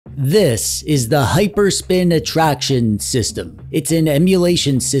This is the HyperSpin Attraction System. It's an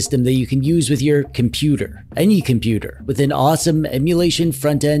emulation system that you can use with your computer, any computer, with an awesome emulation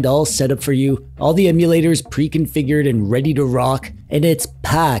front end all set up for you, all the emulators pre-configured and ready to rock, and it's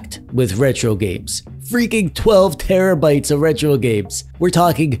packed with retro games. Freaking 12 terabytes of retro games. We're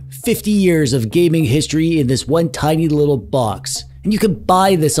talking 50 years of gaming history in this one tiny little box. And you can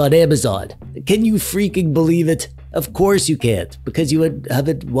buy this on Amazon. Can you freaking believe it? Of course you can't, because you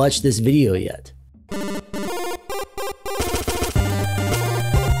haven't watched this video yet.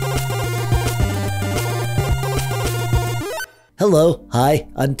 Hello, hi,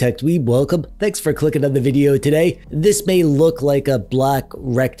 I'm TechDweeb, welcome. Thanks for clicking on the video today. This may look like a black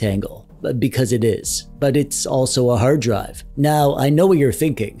rectangle, because it is, but it's also a hard drive. Now, I know what you're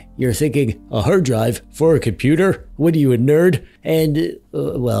thinking. You're thinking, a hard drive for a computer? What are you, a nerd? And,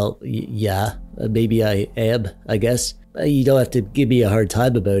 well, yeah, maybe I am, I guess. You don't have to give me a hard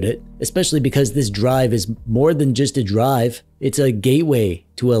time about it, especially because this drive is more than just a drive. It's a gateway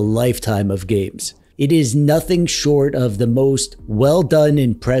to a lifetime of games. It is nothing short of the most well-done,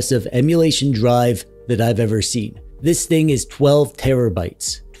 impressive emulation drive that I've ever seen. This thing is 12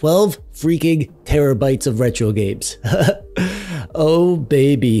 terabytes. 12 freaking terabytes of retro games. Oh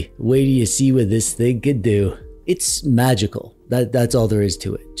baby, wait till you see what this thing can do. It's magical. That's all there is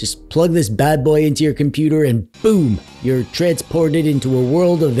to it. Just plug this bad boy into your computer and boom, you're transported into a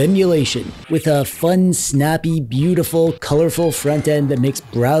world of emulation with a fun, snappy, beautiful, colorful front end that makes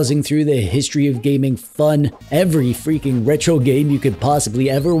browsing through the history of gaming fun. Every freaking retro game you could possibly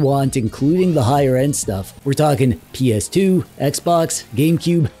ever want, including the higher end stuff. We're talking PS2, Xbox,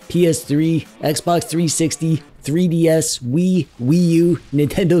 GameCube, PS3, Xbox 360, 3DS, Wii, Wii U,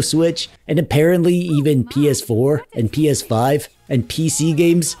 Nintendo Switch, and apparently even PS4 and PS5 and PC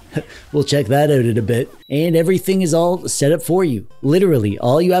games. We'll check that out in a bit. And everything is all set up for you. Literally,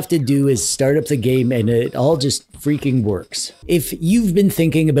 all you have to do is start up the game and it all just freaking works. If you've been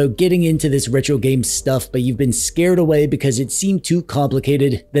thinking about getting into this retro game stuff, but you've been scared away because it seemed too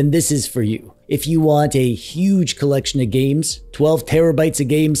complicated, then this is for you. If you want a huge collection of games, 12 terabytes of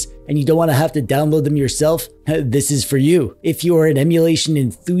games, and you don't want to have to download them yourself, this is for you. If you're an emulation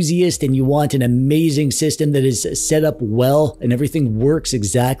enthusiast and you want an amazing system that is set up well and everything works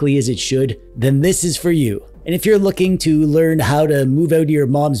exactly as it should, then this is for you. And if you're looking to learn how to move out of your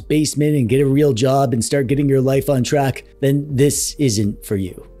mom's basement and get a real job and start getting your life on track, then this isn't for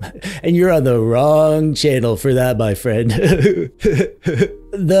you. And you're on the wrong channel for that, my friend.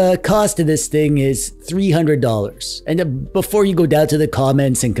 The cost of this thing is $300. And before you go down to the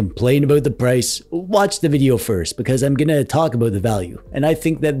comments and complain about the price, watch the video first because I'm gonna talk about the value. And I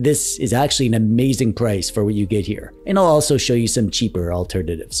think that this is actually an amazing price for what you get here. And I'll also show you some cheaper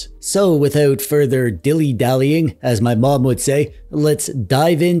alternatives. So without further dilly-dallying, as my mom would say, let's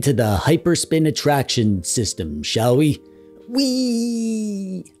dive into the HyperSpin Attraction System, shall we?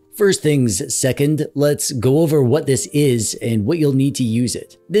 Whee! First things second, let's go over what this is and what you'll need to use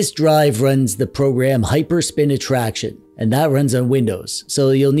it. This drive runs the program HyperSpin Attraction, and that runs on Windows,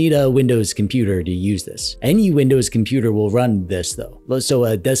 so you'll need a Windows computer to use this. Any Windows computer will run this though. So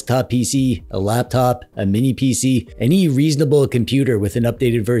a desktop PC, a laptop, a mini PC, any reasonable computer with an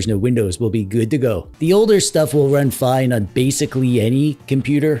updated version of Windows will be good to go. The older stuff will run fine on basically any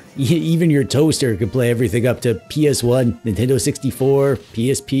computer. Even your toaster can play everything up to PS1, Nintendo 64,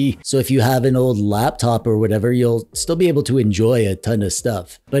 PSP. So if you have an old laptop or whatever, you'll still be able to enjoy a ton of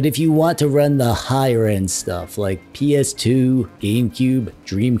stuff. But if you want to run the higher end stuff like PS2, GameCube,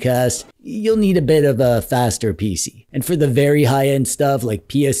 Dreamcast, you'll need a bit of a faster PC. And for the very high-end stuff like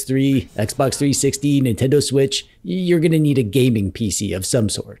PS3, Xbox 360, Nintendo Switch, you're gonna need a gaming PC of some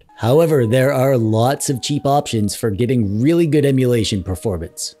sort. However, there are lots of cheap options for getting really good emulation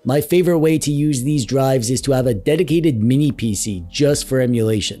performance. My favorite way to use these drives is to have a dedicated mini PC just for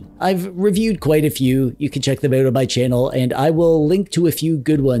emulation. I've reviewed quite a few, you can check them out on my channel, and I will link to a few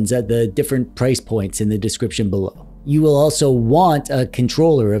good ones at the different price points in the description below. You will also want a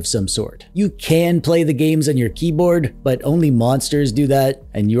controller of some sort. You can play the games on your keyboard, but only monsters do that,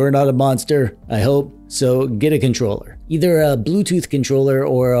 and you're not a monster, I hope, so get a controller. Either a Bluetooth controller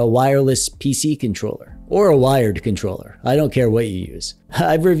or a wireless PC controller, or a wired controller. I don't care what you use.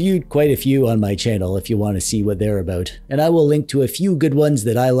 I've reviewed quite a few on my channel if you want to see what they're about, and I will link to a few good ones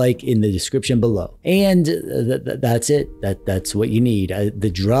that I like in the description below. And that's it. That's what you need. The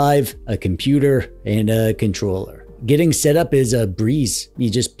drive, a computer, and a controller. Getting set up is a breeze.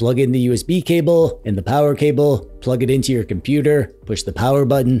 You just plug in the USB cable and the power cable, plug it into your computer, push the power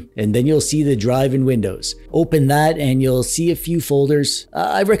button, and then you'll see the drive in Windows. Open that and you'll see a few folders.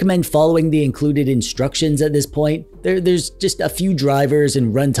 I recommend following the included instructions at this point. There's just a few drivers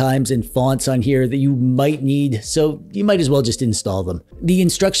and runtimes and fonts on here that you might need, so you might as well just install them. The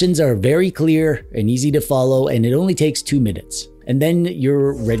instructions are very clear and easy to follow, and it only takes 2 minutes. And then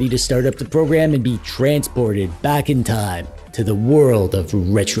you're ready to start up the program and be transported back in time to the world of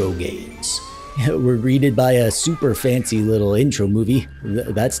retro games. We're greeted by a super fancy little intro movie.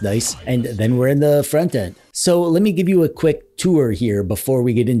 That's nice. And then we're in the front end. So let me give you a quick tour here before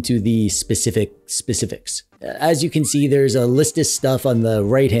we get into the specifics. As you can see, there's a list of stuff on the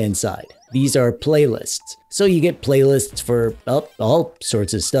right-hand side. These are playlists. So you get playlists for all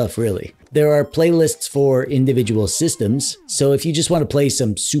sorts of stuff, really. There are playlists for individual systems. So if you just want to play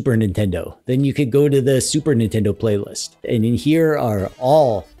some Super Nintendo, then you could go to the Super Nintendo playlist. And in here are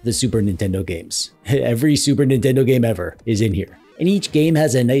all the Super Nintendo games. Every Super Nintendo game ever is in here. And each game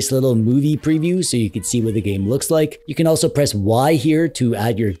has a nice little movie preview so you can see what the game looks like. You can also press Y here to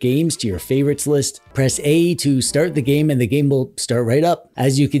add your games to your favorites list. Press A to start the game and the game will start right up.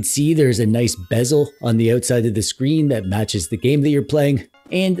 As you can see, there's a nice bezel on the outside of the screen that matches the game that you're playing.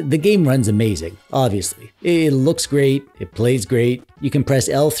 And the game runs amazing, obviously. It looks great, it plays great. You can press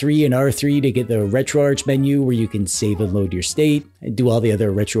L3 and R3 to get the RetroArch menu where you can save and load your state and do all the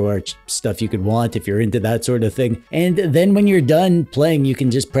other RetroArch stuff you could want if you're into that sort of thing. And then when you're done playing, you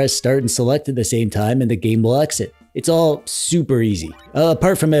can just press start and select at the same time and the game will exit. It's all super easy.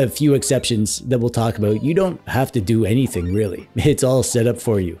 Apart from a few exceptions that we'll talk about, you don't have to do anything really. It's all set up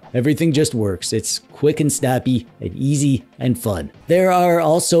for you. Everything just works. It's quick and snappy and easy and fun. There are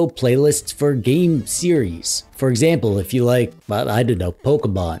also playlists for game series. For example, if you like, I don't know,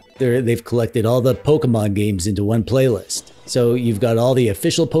 Pokemon, they've collected all the Pokemon games into one playlist. So you've got all the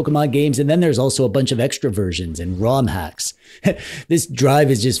official Pokemon games, and then there's also a bunch of extra versions and ROM hacks. This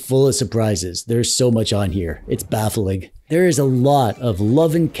drive is just full of surprises. There's so much on here. It's baffling. There is a lot of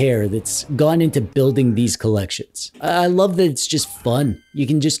love and care that's gone into building these collections. I love that it's just fun. You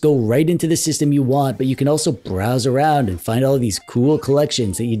can just go right into the system you want, but you can also browse around and find all these cool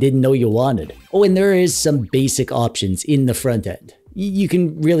collections that you didn't know you wanted. Oh, and there is some basic options in the front end. You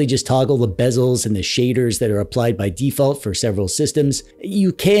can really just toggle the bezels and the shaders that are applied by default for several systems.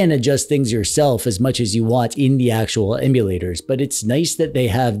 You can adjust things yourself as much as you want in the actual emulators, but it's nice that they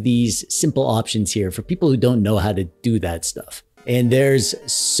have these simple options here for people who don't know how to do that stuff. And there's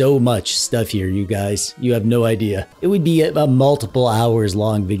so much stuff here, you guys. You have no idea. It would be a multiple hours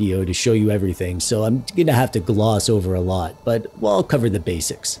long video to show you everything, so I'm gonna have to gloss over a lot, but I'll cover the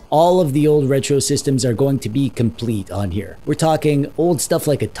basics. All of the old retro systems are going to be complete on here. We're talking old stuff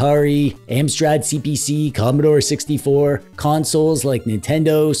like Atari, Amstrad CPC, Commodore 64, consoles like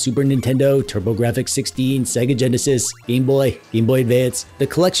Nintendo, Super Nintendo, TurboGrafx 16, Sega Genesis, Game Boy, Game Boy Advance. The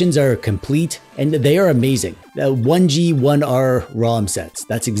collections are complete and they are amazing. 1G, 1R ROM sets.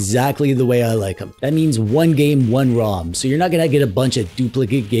 That's exactly the way I like them. That means one game, one ROM. So you're not gonna get a bunch of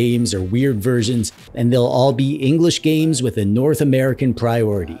duplicate games or weird versions, and they'll all be English games with a North American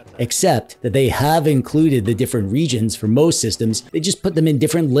priority. Except that they have included the different regions for most systems. They just put them in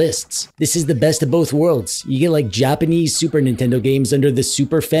different lists. This is the best of both worlds. You get like Japanese Super Nintendo games under the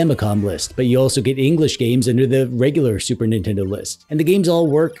Super Famicom list, but you also get English games under the regular Super Nintendo list. And the games all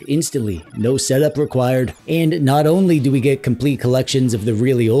work instantly. No setup required. And not only do we get complete collections of the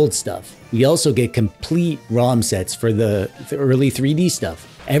really old stuff, we also get complete ROM sets for the early 3D stuff.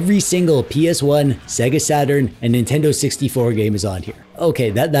 Every single PS1, Sega Saturn, and Nintendo 64 game is on here. Okay,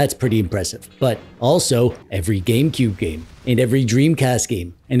 that's pretty impressive. But also every GameCube game, and every Dreamcast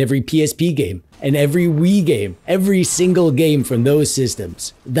game, and every PSP game, and every Wii game, every single game from those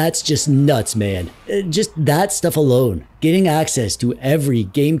systems. That's just nuts, man. Just that stuff alone. Getting access to every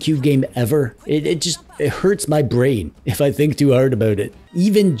GameCube game ever, it hurts my brain if I think too hard about it.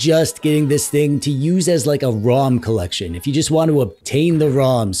 Even just getting this thing to use as like a ROM collection, if you just want to obtain the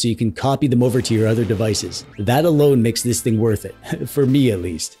ROMs so you can copy them over to your other devices, that alone makes this thing worth it, for me at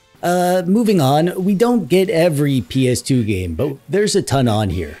least. Moving on, we don't get every PS2 game, but there's a ton on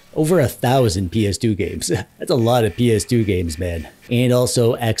here. Over 1,000 PS2 games. That's a lot of PS2 games, man. And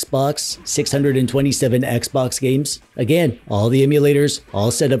also Xbox, 627 Xbox games. Again, all the emulators,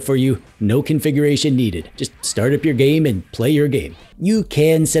 all set up for you. No configuration needed. Just start up your game and play your game. You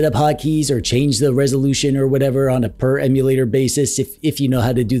can set up hotkeys or change the resolution or whatever on a per emulator basis if you know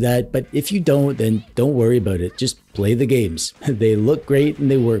how to do that. But if you don't, then don't worry about it. Just play the games. They look great and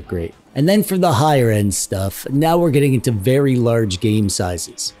they work great. And then for the higher end stuff, now we're getting into very large game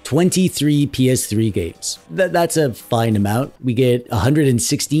sizes. 23 PS3 games. That's a fine amount. We get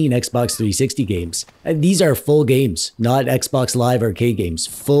 116 Xbox 360 games. And these are full games, not Xbox Live Arcade games,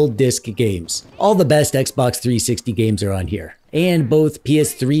 full disc games. All the best Xbox 360 games are on here. And both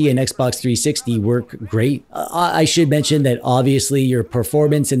PS3 and Xbox 360 work great. I should mention that obviously your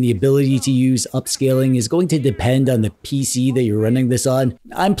performance and the ability to use upscaling is going to depend on the PC that you're running this on.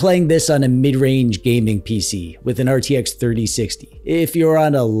 I'm playing this on a mid-range gaming PC with an RTX 3060. If you're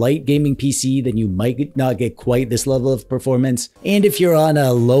on a light gaming PC, then you might not get quite this level of performance. And if you're on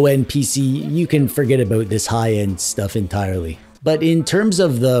a low-end PC, you can forget about this high-end stuff entirely. But in terms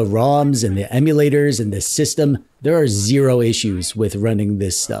of the ROMs and the emulators and the system, there are zero issues with running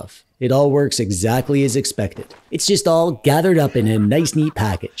this stuff. It all works exactly as expected. It's just all gathered up in a nice, neat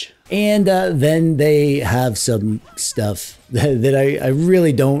package. And then they have some stuff that I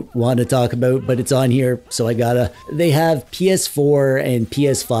really don't want to talk about, but it's on here, so I gotta. They have PS4 and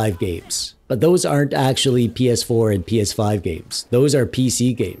PS5 games. But those aren't actually PS4 and PS5 games. Those are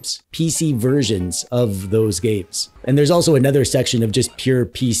PC games, PC versions of those games. And there's also another section of just pure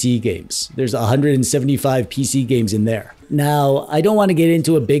PC games. There's 175 PC games in there. Now, I don't want to get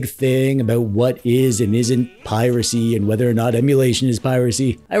into a big thing about what is and isn't piracy and whether or not emulation is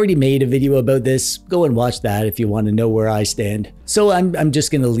piracy. I already made a video about this. Go and watch that if you want to know where I stand. So I'm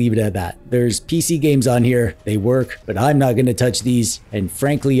just going to leave it at that. There's PC games on here. They work, but I'm not going to touch these. And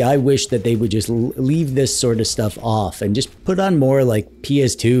frankly, I wish that they would just leave this sort of stuff off and just put on more like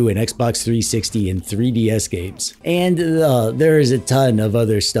PS2 and Xbox 360 and 3DS games. And there is a ton of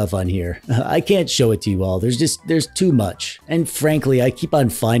other stuff on here. I can't show it to you all. There's too much. And frankly, I keep on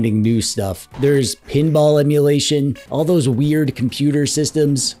finding new stuff. There's pinball emulation, all those weird computer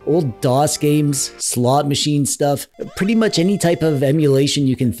systems, old DOS games, slot machine stuff. Pretty much any type of emulation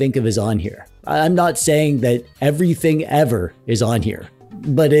you can think of is on here. I'm not saying that everything ever is on here,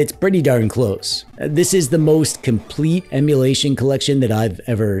 but it's pretty darn close. This is the most complete emulation collection that I've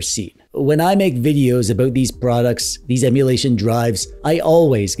ever seen. When I make videos about these products, these emulation drives, I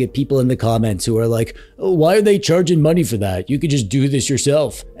always get people in the comments who are like, oh, why are they charging money for that? You could just do this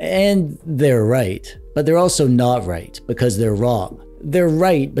yourself. And they're right, but they're also not right because they're wrong. They're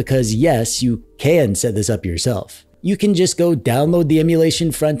right because yes, you can set this up yourself. You can just go download the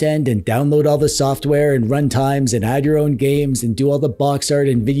emulation front end and download all the software and runtimes and add your own games and do all the box art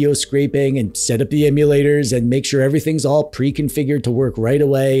and video scraping and set up the emulators and make sure everything's all pre-configured to work right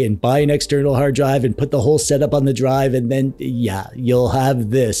away and buy an external hard drive and put the whole setup on the drive, and then yeah, you'll have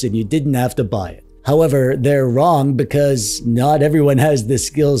this and you didn't have to buy it. However, they're wrong because not everyone has the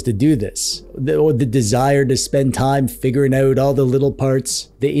skills to do this, or the desire to spend time figuring out all the little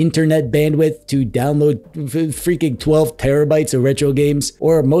parts, the internet bandwidth to download freaking 12 terabytes of retro games,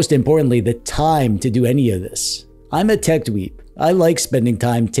 or most importantly, the time to do any of this. I'm a TechDweeb. I like spending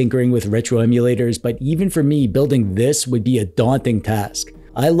time tinkering with retro emulators, but even for me, building this would be a daunting task.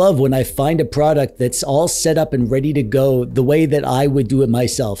 I love when I find a product that's all set up and ready to go the way that I would do it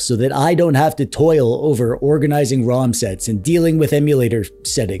myself, so that I don't have to toil over organizing ROM sets and dealing with emulator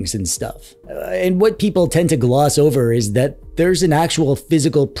settings and stuff. And what people tend to gloss over is that there's an actual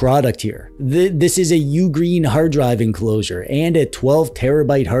physical product here. This is a Ugreen hard drive enclosure and a 12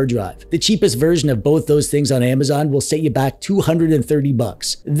 terabyte hard drive. The cheapest version of both those things on Amazon will set you back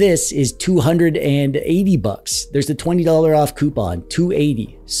 $230. This is $280. There's a $20 off coupon,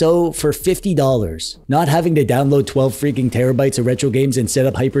 $280. So for $50, not having to download 12 freaking terabytes of retro games and set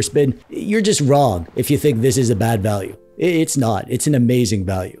up HyperSpin, you're just wrong if you think this is a bad value. It's not. It's an amazing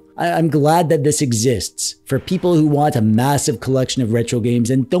value. I'm glad that this exists for people who want a massive collection of retro games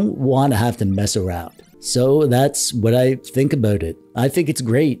and don't want to have to mess around. So that's what I think about it. I think it's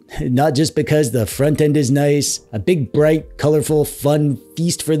great, not just because the front end is nice, a big, bright, colorful, fun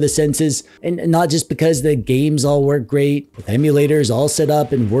feast for the senses, and not just because the games all work great, with emulators all set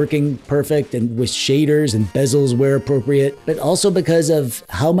up and working perfect and with shaders and bezels where appropriate, but also because of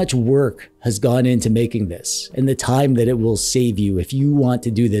how much work has gone into making this and the time that it will save you if you want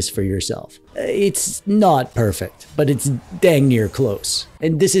to do this for yourself. It's not perfect, but it's dang near close.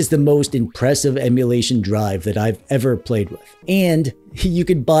 And this is the most impressive emulation drive that I've ever played with. And you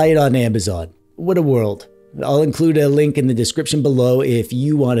could buy it on Amazon. What a world. I'll include a link in the description below if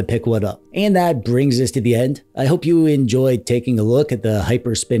you want to pick one up. And that brings us to the end. I hope you enjoyed taking a look at the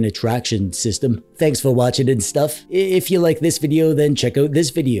HyperSpin Attraction System. Thanks for watching and stuff. If you like this video, then check out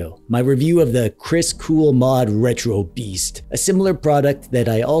this video, my review of the Chris Cool Mod Retro Beast, a similar product that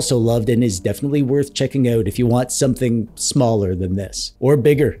I also loved and is definitely worth checking out if you want something smaller than this. Or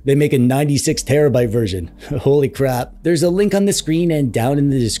bigger. They make a 96 terabyte version. Holy crap. There's a link on the screen and down in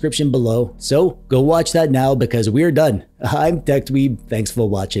the description below, so go watch that now now because we're done. I'm TechDweeb. Thanks for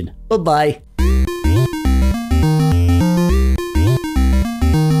watching. Bye-bye.